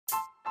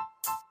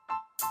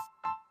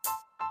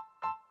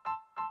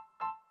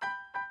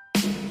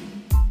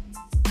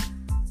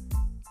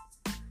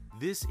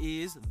This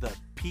is the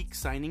Peak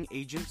Signing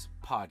Agents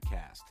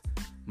Podcast.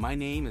 My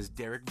name is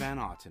Derek Van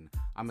Otten.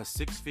 I'm a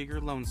six-figure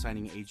loan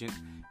signing agent,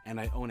 and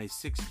I own a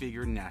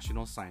six-figure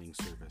national signing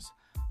service.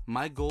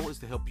 My goal is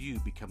to help you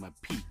become a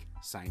peak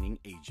signing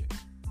agent.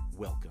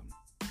 Welcome.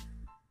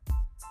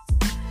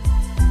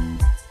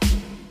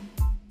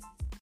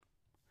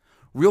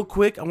 Real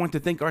quick, I want to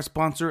thank our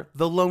sponsor,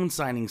 The Loan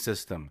Signing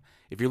System.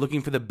 If you're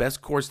looking for the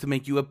best course to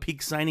make you a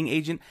peak signing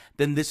agent,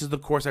 then this is the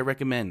course I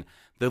recommend.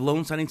 The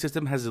Loan Signing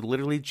System has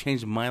literally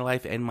changed my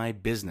life and my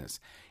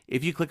business.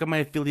 If you click on my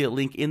affiliate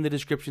link in the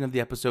description of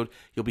the episode,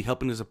 you'll be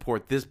helping to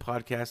support this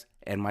podcast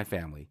and my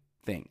family.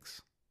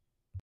 Thanks.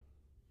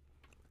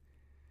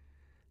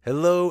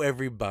 Hello,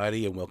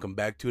 everybody, and welcome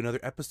back to another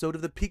episode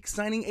of the Peak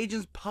Signing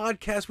Agents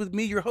Podcast with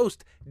me, your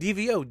host,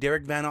 DVO,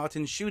 Derek Van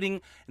Otten,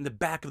 shooting in the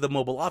back of the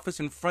mobile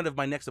office in front of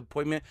my next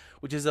appointment,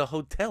 which is a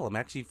hotel. I'm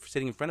actually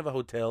sitting in front of a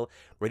hotel,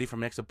 ready for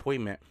my next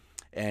appointment,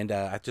 and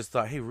I just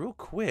thought, hey, real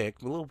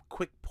quick, a little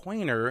quick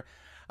pointer,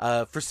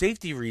 for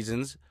safety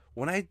reasons,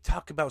 when I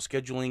talk about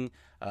scheduling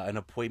an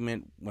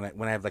appointment, when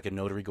I have like a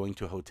notary going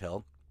to a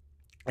hotel,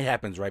 it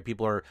happens, right?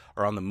 People are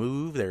on the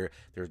move,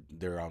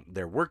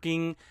 they're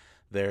working.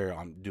 They're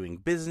doing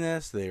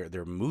business,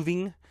 they're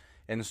moving,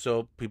 and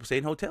so people stay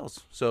in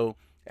hotels. So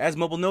as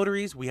mobile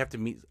notaries, we have to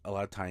meet a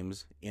lot of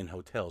times in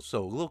hotels.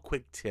 So a little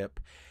quick tip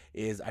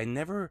is I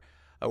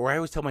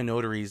always tell my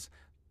notaries,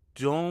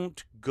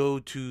 don't go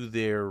to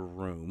their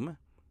room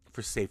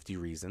for safety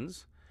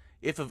reasons,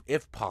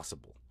 if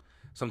possible.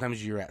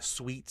 Sometimes you're at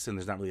suites and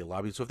there's not really a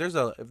lobby. So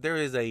if there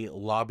is a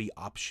lobby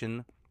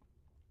option,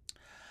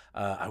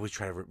 I always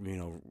try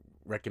to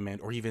recommend,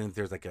 or even if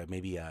there's like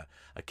maybe a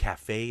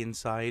cafe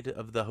inside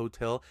of the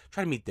hotel,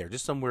 try to meet there,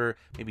 just somewhere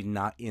maybe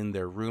not in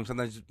their room.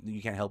 Sometimes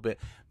you can't help it.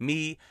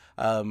 Me,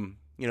 I'm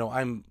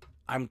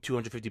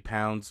 250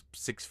 pounds,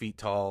 6 feet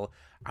tall.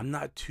 I'm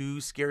not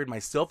too scared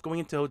myself going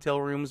into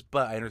hotel rooms,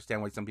 but I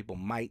understand why some people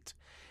might.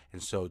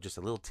 And so just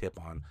a little tip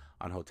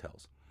on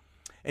hotels.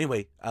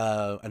 Anyway,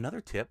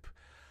 another tip,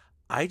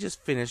 I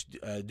just finished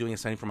doing a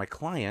signing for my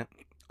client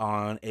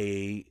on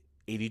a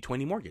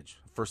 80-20 mortgage,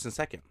 first and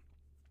second.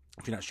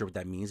 If you're not sure what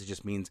that means, it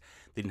just means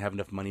they didn't have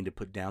enough money to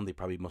put down. They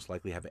probably most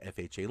likely have an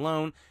FHA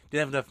loan.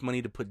 Didn't have enough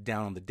money to put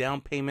down on the down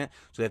payment,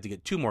 so they have to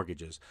get two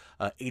mortgages.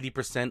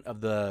 80%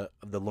 of the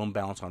loan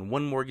balance on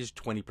one mortgage,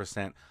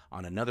 20%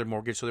 on another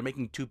mortgage. So they're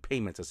making two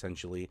payments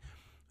essentially,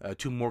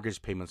 two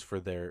mortgage payments for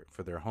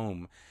their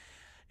home.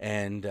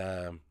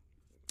 And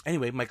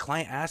anyway, my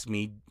client asked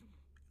me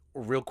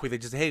real quick. They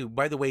just, hey,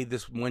 by the way,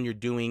 this one you're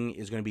doing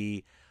is going to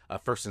be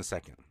first and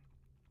second.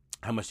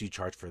 How much do you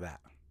charge for that?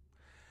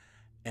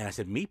 And I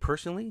said, me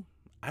personally,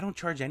 I don't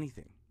charge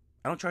anything.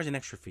 I don't charge an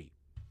extra fee.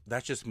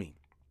 That's just me.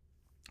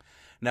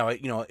 Now,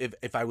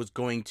 if I was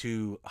going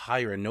to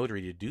hire a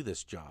notary to do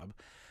this job,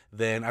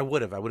 then I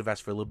would have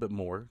asked for a little bit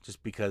more,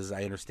 just because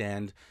I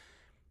understand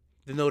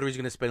the notary is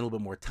going to spend a little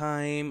bit more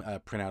time,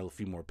 print out a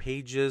few more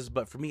pages.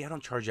 But for me, I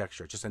don't charge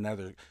extra. It's just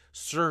another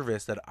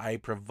service that I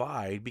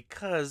provide,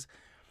 because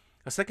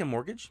a second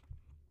mortgage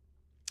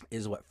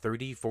is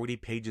 30, 40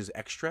 pages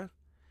extra.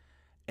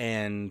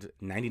 And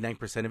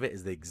 99% of it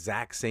is the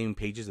exact same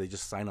pages they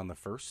just signed on the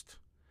first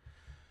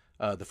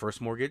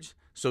mortgage.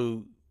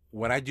 So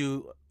when I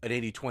do an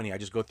 80-20, I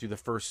just go through the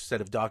first set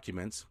of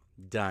documents,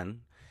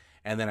 done,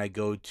 and then I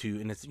go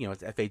to, and it's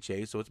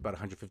FHA, so it's about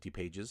 150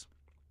 pages,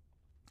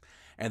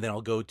 and then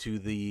I'll go to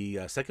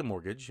the second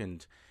mortgage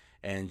and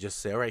just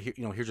say, all right,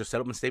 here's your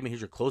settlement statement,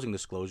 here's your closing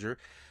disclosure.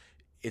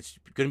 It's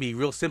going to be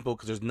real simple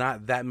because there's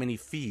not that many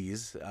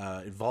fees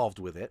involved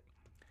with it.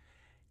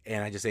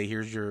 And I just say,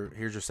 here's your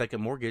second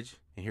mortgage,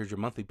 and here's your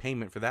monthly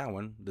payment for that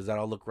one. Does that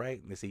all look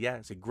right? And they say, yeah.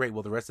 I say, great.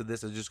 Well, the rest of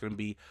this is just going to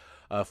be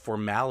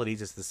formalities.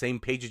 It's the same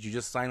pages you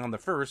just signed on the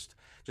first,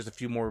 just a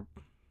few more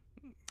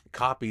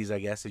copies, I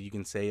guess, that you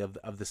can say,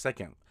 of the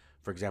second.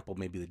 For example,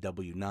 maybe the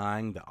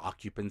W-9, the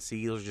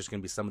occupancy. Those are just going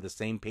to be some of the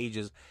same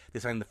pages they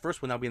signed the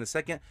first one. That'll be in the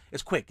second.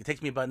 It's quick. It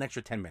takes me about an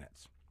extra 10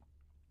 minutes.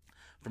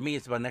 For me,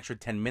 it's about an extra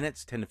 10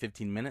 minutes, 10 to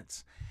 15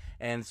 minutes.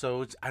 And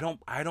so I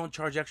don't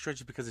charge extra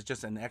just because it's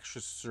just an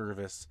extra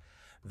service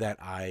that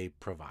I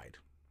provide.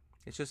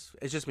 It's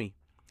just me.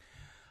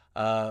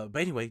 But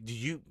anyway,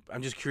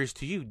 I'm just curious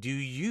to you, do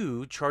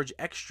you charge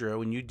extra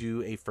when you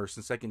do a first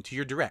and second to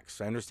your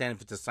directs? I understand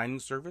if it's a signing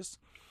service,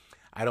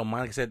 I don't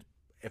mind. Like I said,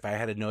 if I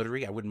had a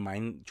notary, I wouldn't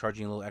mind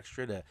charging a little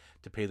extra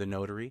to pay the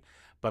notary.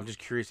 But I'm just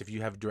curious, if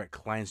you have direct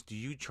clients, do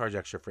you charge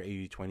extra for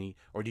 80-20,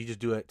 or do you just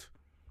do it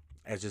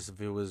as just if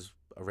it was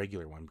a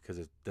regular one, because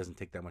it doesn't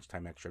take that much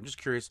time extra? I'm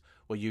just curious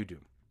what you do.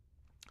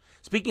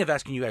 Speaking of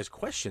asking you guys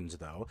questions,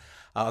 though,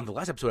 on the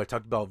last episode I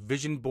talked about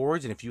vision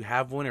boards, and if you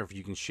have one or if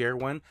you can share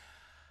one,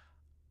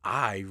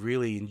 I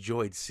really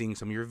enjoyed seeing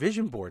some of your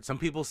vision boards. Some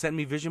people sent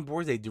me vision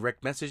boards. They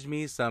direct messaged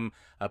me. Some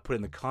put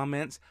in the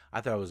comments.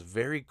 I thought it was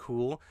very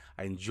cool.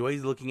 I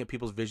enjoyed looking at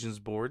people's vision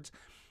boards.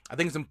 I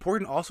think it's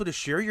important also to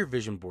share your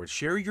vision board.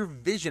 Share your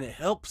vision. It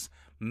helps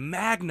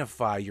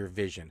magnify your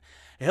vision.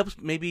 It helps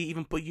maybe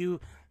even put you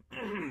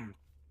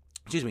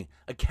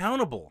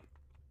accountable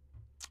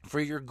for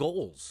your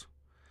goals.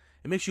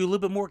 It makes you a little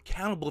bit more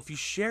accountable if you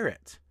share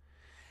it.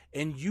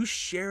 And you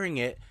sharing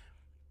it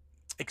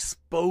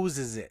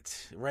exposes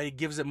it, right? It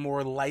gives it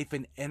more life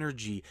and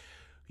energy.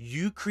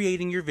 You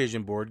creating your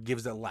vision board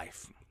gives it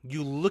life.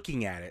 You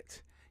looking at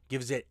it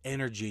gives it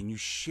energy, and you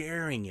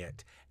sharing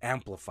it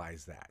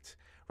amplifies that,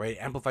 right?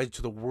 It amplifies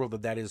to the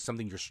world that is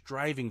something you're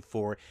striving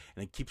for,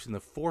 and it keeps in the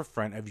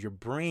forefront of your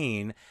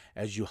brain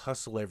as you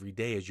hustle every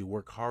day, as you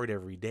work hard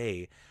every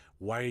day.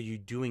 Why are you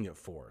doing it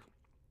for?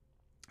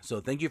 So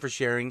thank you for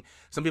sharing.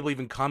 Some people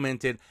even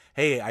commented,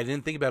 hey, I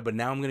didn't think about it, but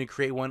now I'm going to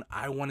create one.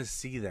 I want to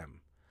see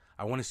them.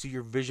 I want to see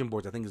your vision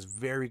boards. I think it's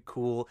very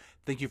cool.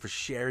 Thank you for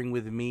sharing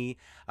with me.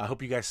 I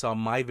hope you guys saw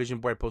my vision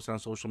board I posted on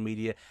social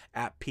media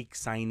at Peak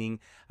Signing.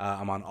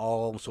 I'm on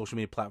all social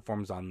media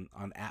platforms on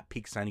at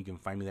Peak Signing. You can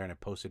find me there, and I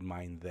posted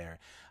mine there.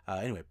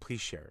 Anyway,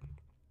 please share.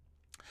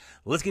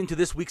 Let's get into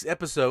this week's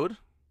episode.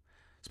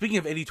 Speaking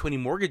of 80-20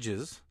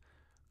 mortgages,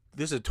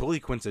 this is totally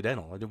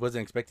coincidental. I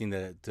wasn't expecting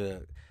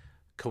to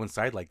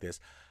coincide like this.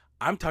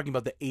 I'm talking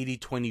about the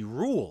 80-20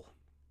 rule.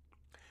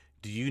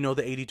 Do you know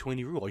the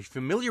 80-20 rule? Are you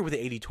familiar with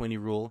the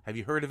 80-20 rule? Have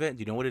you heard of it?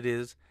 Do you know what it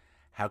is?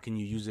 How can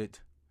you use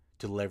it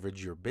to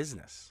leverage your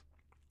business?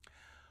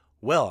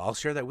 Well, I'll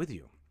share that with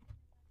you.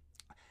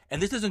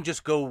 And this doesn't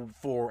just go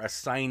for a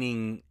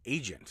signing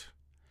agent.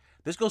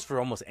 This goes for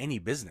almost any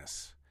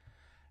business.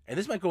 And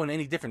this might go in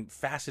any different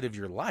facet of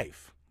your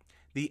life.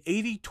 The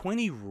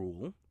 80-20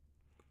 rule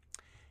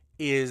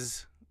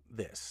is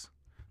this.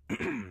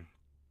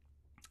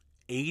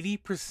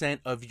 80%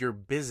 of your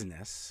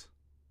business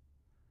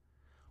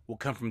will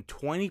come from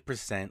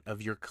 20%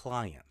 of your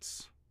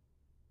clients.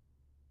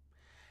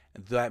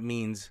 And that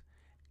means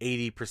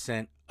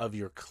 80% of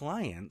your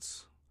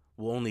clients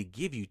will only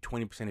give you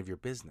 20% of your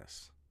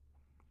business.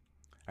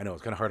 I know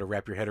it's kind of hard to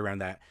wrap your head around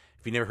that.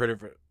 If you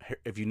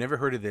never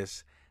heard of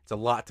this, it's a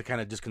lot to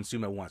kind of just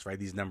consume at once, right?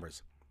 These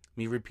numbers. Let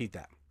me repeat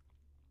that.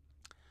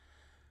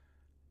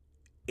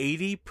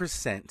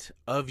 80%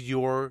 of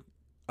your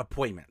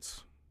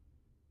appointments,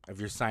 of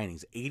your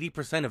signings,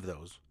 80% of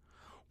those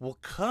will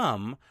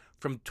come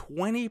from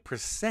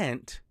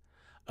 20%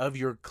 of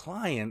your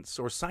clients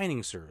or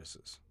signing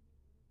services.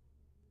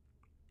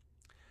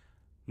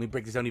 Let me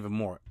break this down even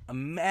more.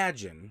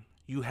 Imagine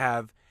you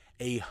have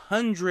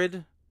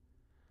 100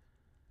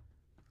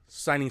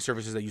 signing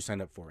services that you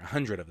signed up for,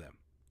 100 of them.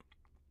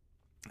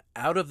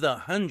 Out of the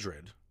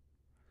 100,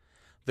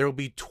 there will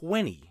be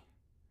 20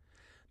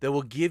 that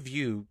will give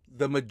you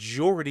the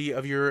majority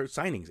of your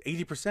signings,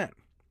 80%.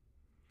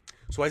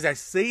 So as I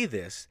say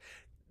this,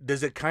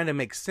 does it kind of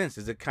make sense?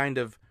 Does it kind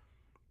of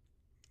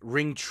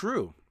ring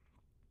true?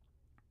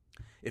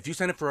 If you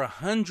sign up for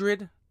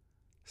 100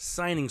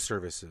 signing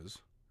services,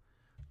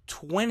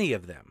 20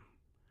 of them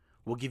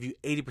will give you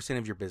 80%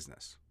 of your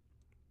business.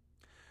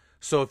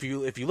 So if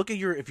you look at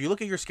your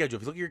schedule,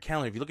 if you look at your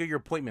calendar, if you look at your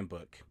appointment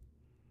book,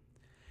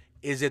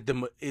 is it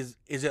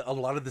a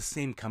lot of the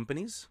same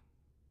companies?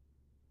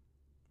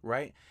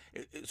 Right?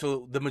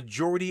 So the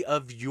majority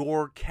of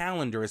your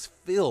calendar is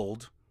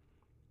filled.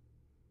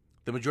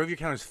 The majority of your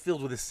calendar is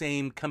filled with the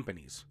same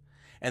companies.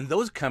 And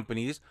those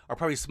companies are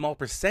probably a small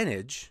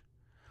percentage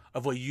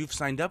of what you've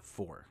signed up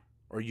for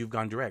or you've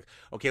gone direct.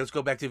 Okay, let's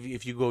go back to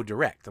if you go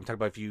direct. I'm talking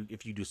about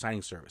if you do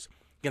signing service.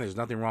 Again, there's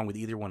nothing wrong with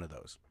either one of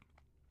those.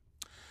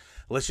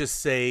 Let's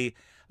just say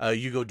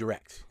you go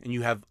direct and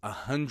you have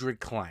 100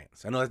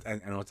 clients. I know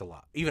it's a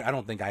lot. Even I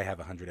don't think I have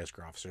 100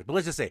 escrow officers. But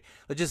let's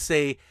just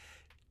say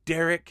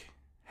Derek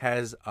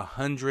has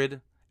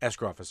 100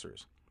 escrow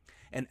officers.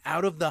 And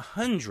out of the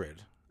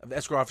 100 of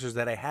escrow officers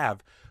that I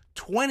have,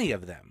 20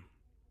 of them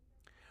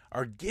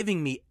are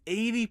giving me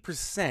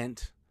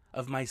 80%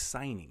 of my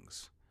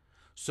signings.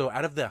 So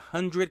out of the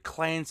 100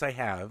 clients I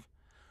have,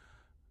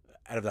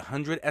 out of the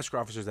 100 escrow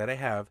officers that I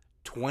have,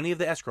 20 of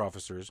the escrow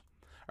officers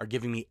are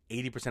giving me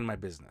 80% of my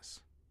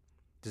business.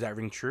 Does that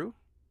ring true?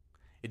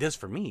 It does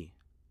for me.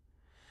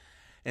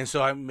 And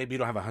so maybe you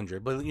don't have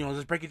 100, but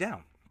let's break it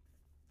down.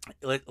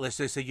 Let's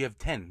just say you have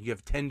 10. You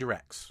have 10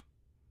 directs.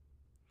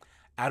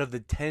 Out of the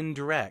 10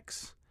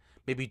 directs,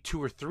 maybe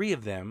 2 or 3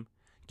 of them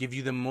give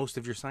you the most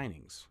of your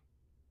signings.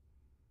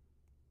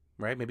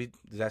 Right? Maybe,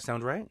 does that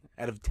sound right?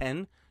 Out of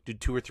 10, do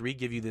 2 or 3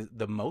 give you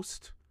the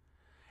most?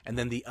 And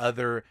then the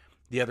other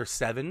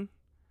 7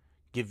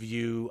 give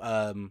you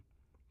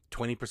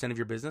 20% of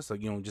your business,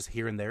 like, just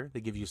here and there.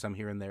 They give you some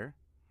here and there.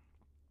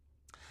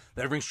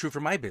 That rings true for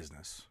my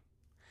business.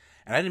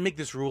 And I didn't make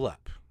this rule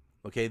up.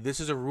 Okay, this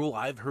is a rule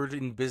I've heard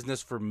in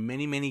business for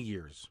many, many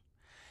years.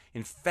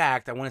 In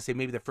fact, I want to say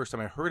maybe the first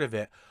time I heard of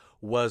it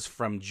was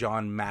from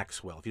John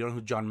Maxwell. If you don't know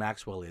who John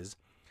Maxwell is,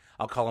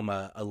 I'll call him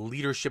a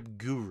leadership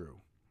guru.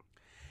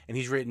 And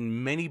he's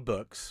written many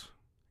books,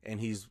 and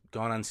he's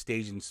gone on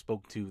stage and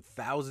spoke to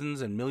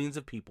thousands and millions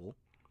of people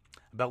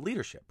about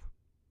leadership.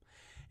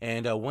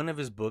 And one of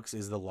his books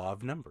is The Law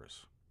of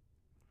Numbers.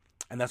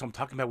 And that's what I'm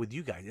talking about with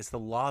you guys. It's the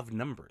law of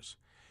numbers.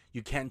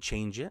 You can't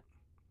change it.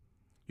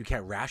 You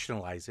can't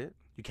rationalize it.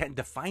 You can't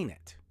define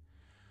it.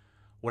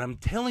 What I'm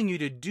telling you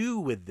to do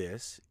with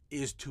this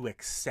is to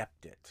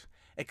accept it.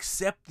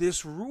 Accept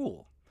this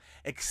rule.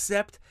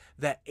 Accept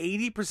that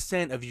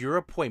 80% of your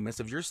appointments,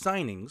 of your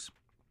signings,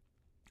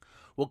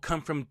 will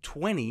come from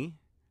 20%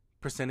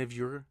 of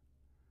your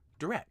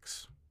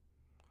directs,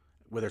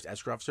 whether it's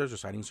escrow officers or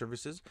signing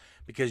services,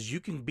 because you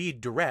can be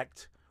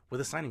direct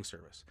with a signing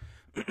service.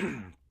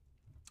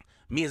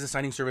 Me as a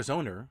signing service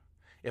owner,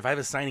 if I have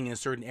a signing in a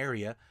certain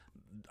area,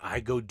 I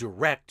go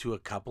direct to a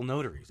couple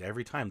notaries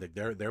every time.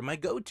 They're my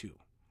go-to.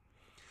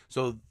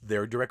 So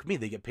they're direct with me.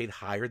 They get paid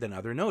higher than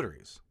other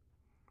notaries.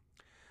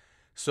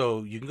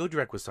 So you can go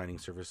direct with signing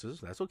services.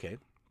 That's okay.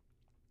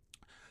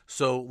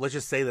 So let's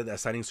just say that a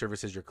signing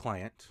service is your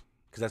client,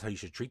 because that's how you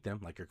should treat them,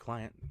 like your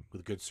client,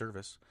 with good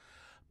service.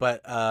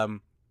 But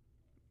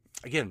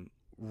again,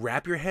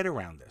 wrap your head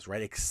around this,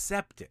 right?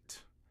 Accept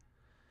it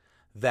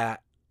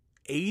that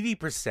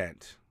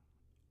 80%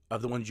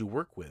 of the ones you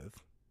work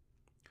with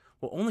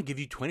will only give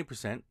you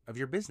 20% of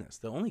your business.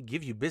 They'll only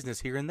give you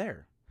business here and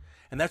there.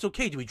 And that's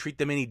okay. Do we treat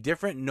them any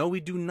different? No, we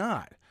do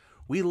not.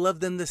 We love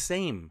them the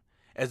same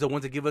as the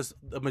ones that give us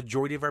the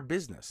majority of our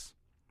business.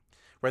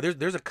 Right?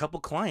 There's a couple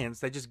clients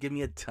that just give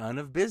me a ton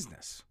of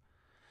business.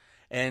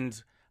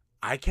 And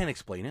I can't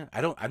explain it.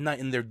 I'm not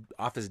in their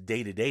office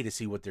day to day to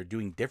see what they're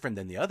doing different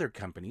than the other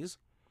companies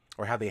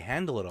or how they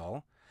handle it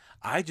all.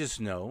 I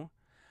just know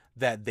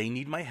that they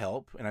need my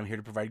help, and I'm here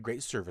to provide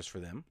great service for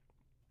them.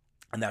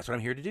 And that's what I'm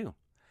here to do.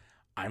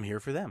 I'm here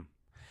for them.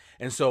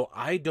 And so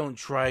I don't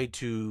try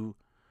to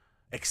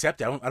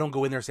accept it. I don't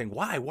go in there saying,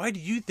 why? Why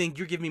do you think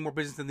you're giving me more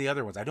business than the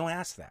other ones? I don't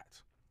ask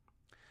that.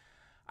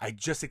 I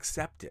just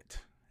accept it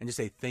and just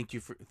say, thank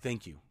you.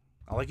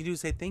 All I can do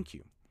is say thank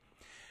you.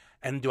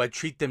 And do I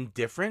treat them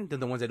different than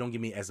the ones that don't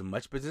give me as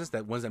much business?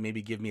 That ones that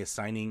maybe give me a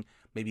signing,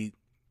 maybe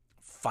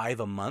 5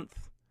 a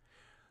month?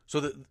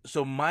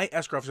 So my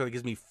escrow officer that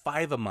gives me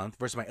 5 a month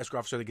versus my escrow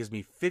officer that gives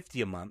me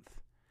 50 a month,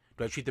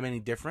 do I treat them any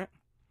different?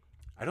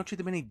 I don't treat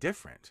them any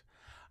different.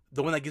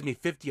 The one that gives me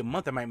 50 a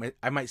month,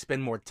 I might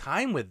spend more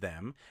time with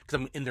them because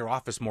I'm in their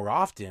office more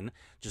often,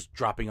 just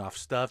dropping off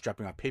stuff,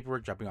 dropping off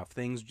paperwork, dropping off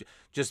things,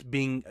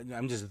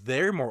 I'm just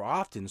there more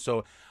often.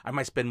 So I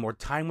might spend more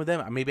time with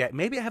them.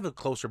 Maybe I have a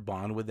closer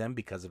bond with them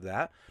because of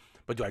that.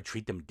 But do I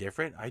treat them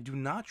different? I do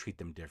not treat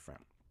them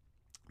different.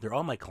 They're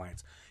all my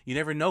clients. You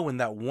never know when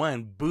that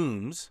one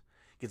booms,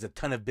 gets a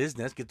ton of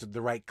business, gets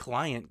the right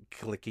client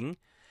clicking,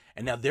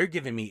 and now they're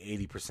giving me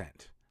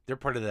 80%. They're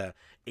part of the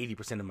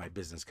 80% of my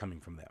business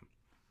coming from them.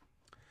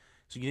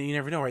 So you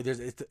never know, right?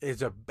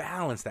 There's a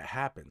balance that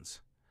happens.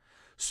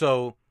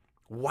 So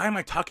why am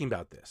I talking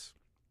about this?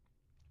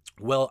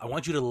 Well, I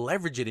want you to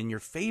leverage it in your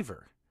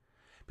favor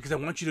because I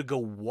want you to go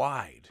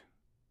wide.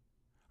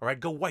 All right,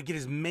 go wide. Get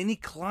as many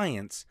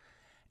clients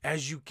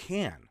as you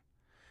can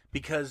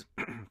because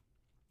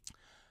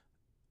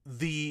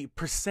the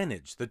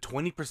percentage, the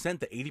 20%,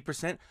 the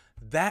 80%,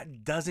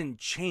 that doesn't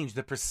change.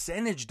 The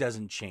percentage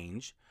doesn't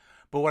change.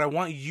 But what I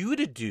want you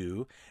to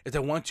do is I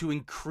want to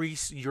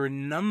increase your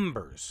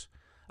numbers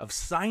of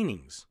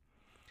signings.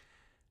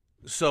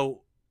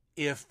 So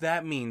if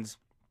that means,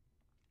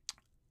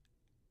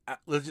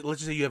 let's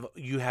just say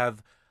you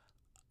have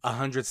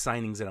 100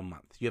 signings in a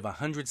month. You have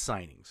 100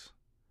 signings.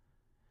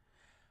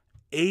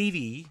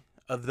 80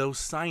 of those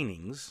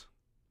signings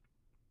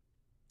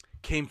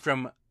came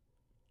from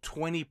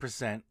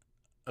 20%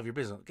 of your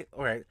business. Okay,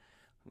 all right.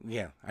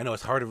 Yeah, I know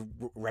it's hard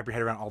to wrap your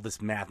head around all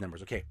this math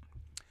numbers. Okay.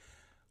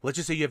 Let's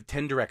just say you have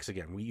 10 directs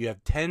again. You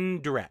have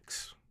 10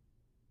 directs.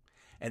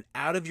 And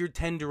out of your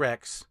 10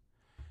 directs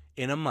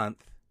in a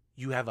month,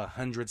 you have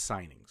 100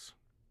 signings.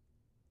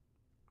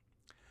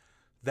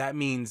 That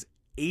means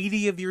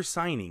 80 of your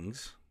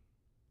signings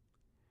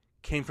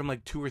came from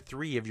like 2 or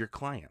 3 of your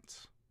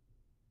clients.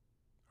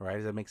 All right,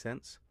 does that make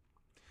sense?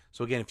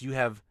 So again, if you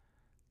have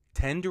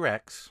 10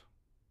 directs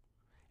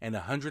and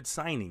 100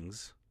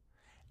 signings,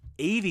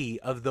 80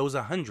 of those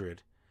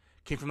 100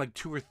 came from like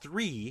 2 or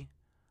 3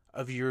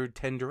 of your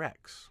 10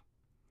 directs.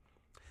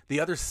 The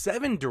other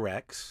 7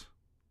 directs,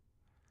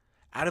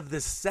 out of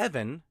the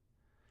 7,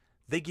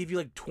 they give you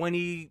like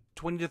 20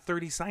 to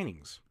 30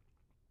 signings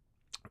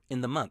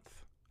in the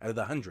month out of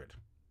the 100.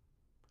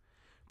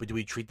 But do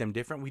we treat them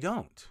different? We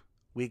don't.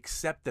 We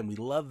accept them. We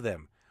love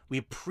them. We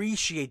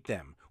appreciate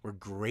them. We're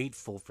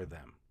grateful for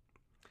them.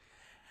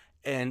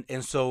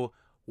 And so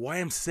why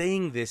I'm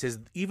saying this is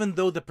even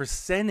though the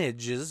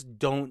percentages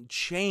don't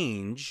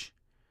change,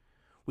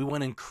 we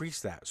want to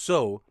increase that.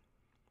 So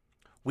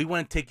we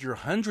want to take your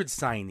 100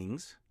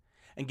 signings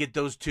and get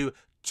those to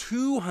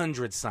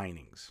 200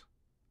 signings.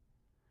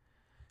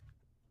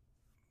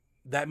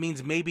 That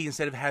means maybe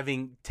instead of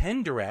having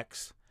 10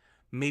 directs,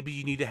 maybe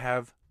you need to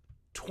have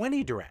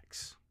 20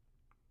 directs.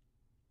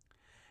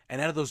 And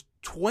out of those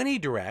 20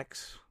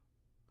 directs,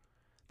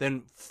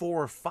 then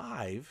 4 or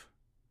 5,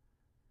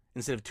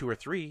 instead of 2 or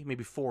 3,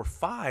 maybe 4 or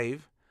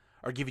 5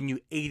 are giving you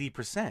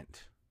 80%,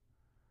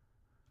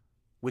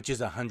 which is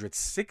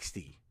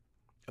 160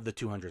 of the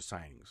 200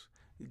 signings.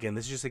 Again,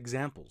 this is just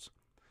examples.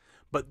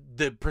 But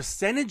the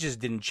percentages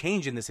didn't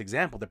change in this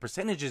example. The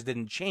percentages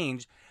didn't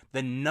change.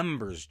 The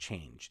numbers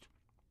changed.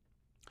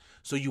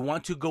 So you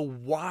want to go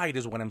wide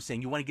is what I'm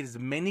saying. You want to get as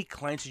many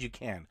clients as you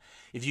can.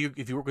 If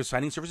you work with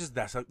signing services,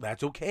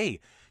 that's okay.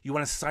 You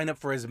want to sign up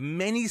for as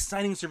many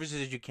signing services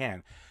as you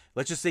can.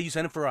 Let's just say you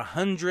sign up for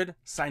 100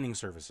 signing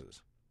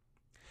services.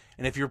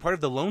 And if you're part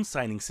of the loan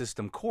signing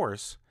system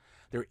course,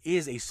 there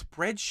is a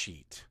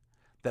spreadsheet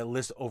that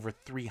lists over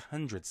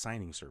 300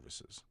 signing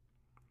services.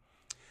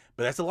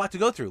 But that's a lot to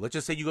go through. Let's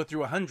just say you go through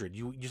 100.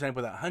 You sign up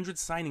with 100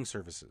 signing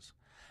services.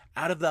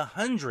 Out of the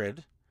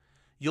 100,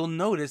 you'll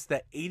notice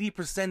that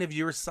 80% of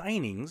your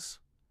signings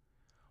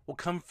will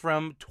come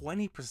from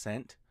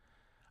 20%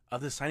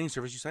 of the signing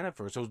service you sign up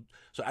for. So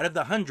out of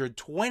the 100,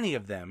 20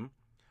 of them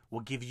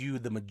will give you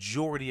the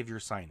majority of your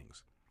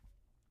signings.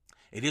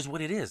 It is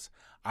what it is.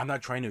 I'm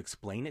not trying to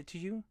explain it to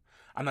you.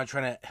 I'm not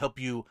trying to help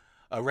you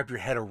wrap your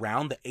head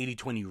around the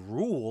 80-20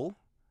 rule.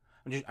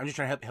 I'm just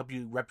trying to help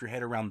you wrap your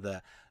head around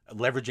the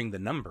leveraging the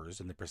numbers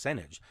and the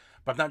percentage.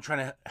 But I'm not trying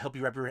to help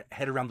you wrap your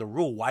head around the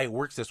rule, why it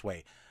works this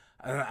way.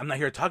 I'm not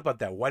here to talk about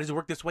that. Why does it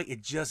work this way?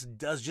 It just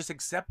does. Just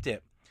accept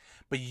it.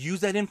 But use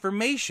that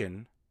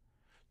information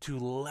to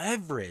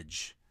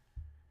leverage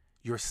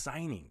your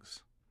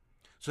signings.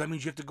 So that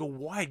means you have to go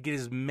wide, get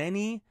as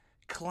many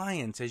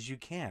clients as you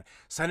can.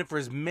 Sign up for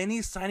as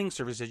many signing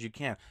services as you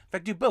can. In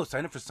fact, do both.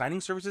 Sign up for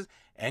signing services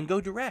and go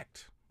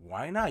direct.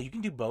 Why not? You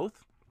can do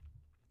both.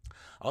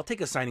 I'll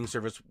take a signing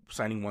service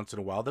signing once in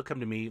a while. They'll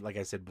come to me, like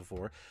I said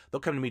before. They'll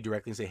come to me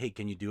directly and say, "Hey,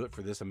 can you do it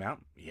for this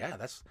amount?" Yeah,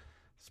 that's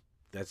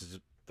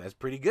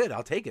pretty good.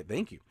 I'll take it.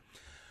 Thank you.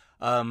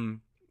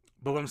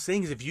 But what I'm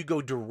saying is if you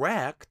go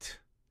direct,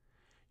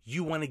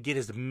 you want to get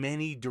as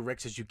many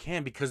directs as you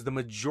can because the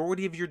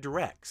majority of your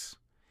directs,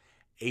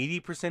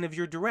 80% of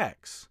your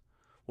directs,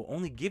 will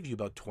only give you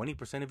about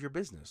 20% of your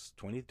business,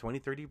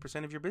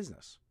 30% of your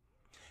business.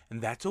 And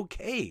that's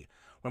okay.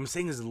 What I'm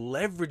saying is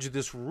leverage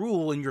this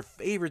rule in your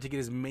favor to get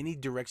as many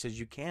directs as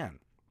you can.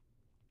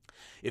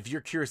 If you're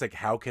curious, like,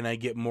 how can I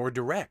get more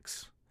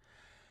directs?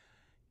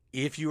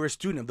 If you're a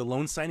student of the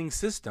loan signing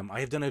system, I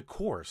have done a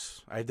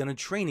course. I have done a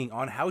training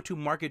on how to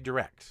market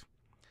direct.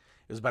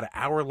 It was about an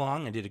hour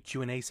long. I did a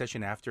Q&A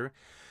session after.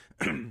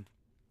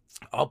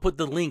 I'll put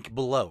the link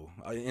below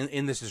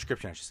in this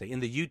description, I should say,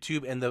 in the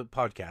YouTube and the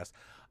podcast.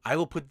 I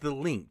will put the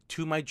link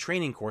to my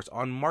training course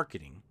on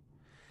marketing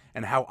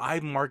and how I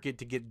market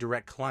to get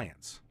direct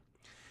clients.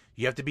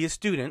 You have to be a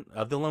student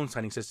of the loan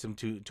signing system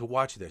to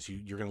watch this.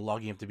 You're going to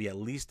log in. You have to be at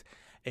least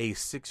a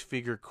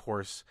six-figure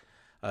course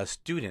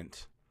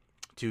student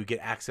to get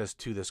access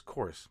to this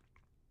course.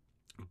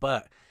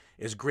 But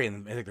it's great.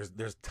 And I think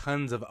there's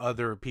tons of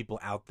other people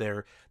out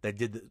there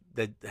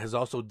that has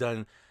also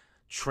done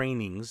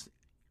trainings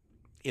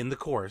in the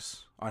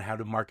course on how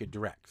to market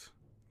direct.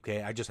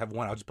 Okay, I just have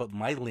one. I'll just put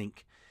my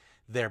link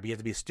there, but you have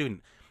to be a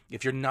student.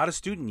 If you're not a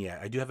student yet,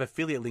 I do have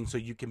affiliate links so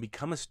you can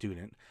become a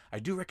student. I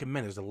do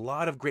recommend. There's a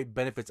lot of great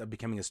benefits of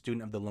becoming a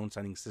student of the loan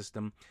signing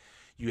system.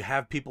 You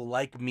have people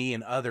like me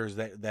and others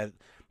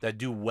that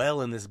do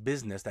well in this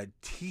business that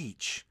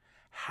teach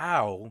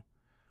how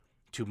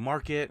to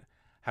market,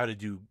 how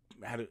to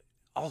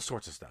all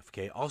sorts of stuff.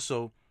 Okay.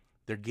 Also,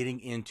 they're getting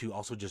into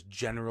also just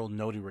general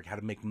notary work, how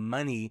to make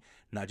money,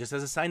 not just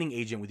as a signing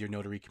agent with your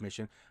notary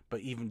commission,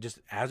 but even just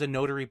as a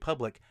notary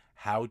public,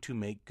 how to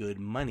make good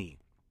money.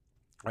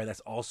 All right, that's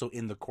also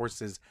in the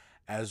courses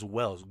as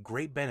well.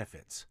 Great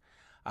benefits.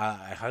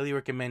 I highly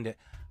recommend it.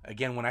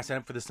 Again, when I signed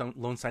up for this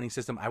loan signing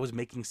system, I was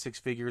making six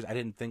figures. I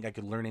didn't think I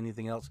could learn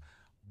anything else.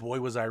 Boy,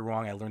 was I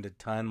wrong. I learned a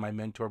ton. My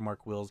mentor,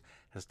 Mark Wills,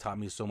 has taught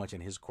me so much,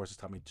 and his course has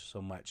taught me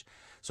so much.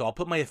 So I'll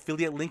put my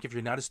affiliate link. If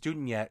you're not a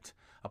student yet,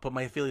 I'll put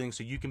my affiliate link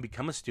so you can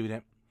become a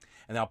student,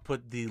 and I'll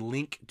put the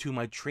link to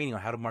my training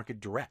on how to market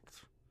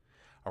direct.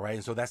 All right,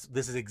 and so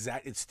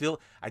it's still,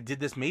 I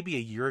did this maybe a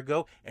year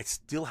ago. It's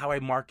still how I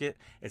market.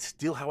 It's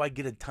still how I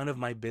get a ton of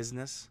my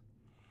business.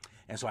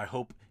 And so I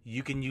hope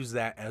you can use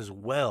that as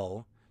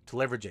well to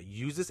leverage it.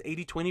 Use this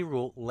 80-20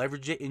 rule,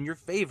 leverage it in your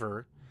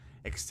favor,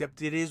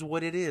 accept it is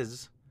what it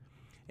is,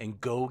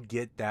 and go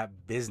get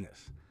that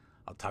business.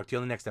 I'll talk to you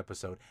on the next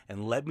episode,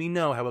 and let me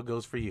know how it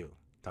goes for you.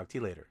 Talk to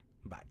you later.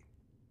 Bye.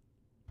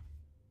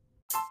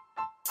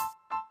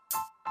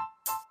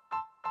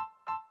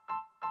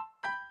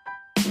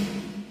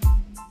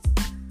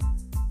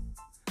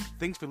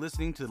 Thanks for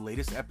listening to the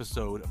latest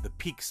episode of the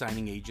Peak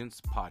Signing Agents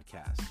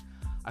podcast.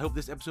 I hope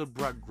this episode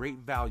brought great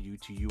value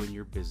to you and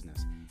your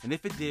business. And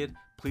if it did,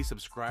 please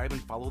subscribe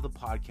and follow the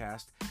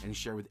podcast and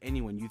share with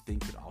anyone you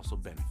think could also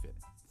benefit.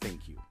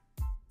 Thank you.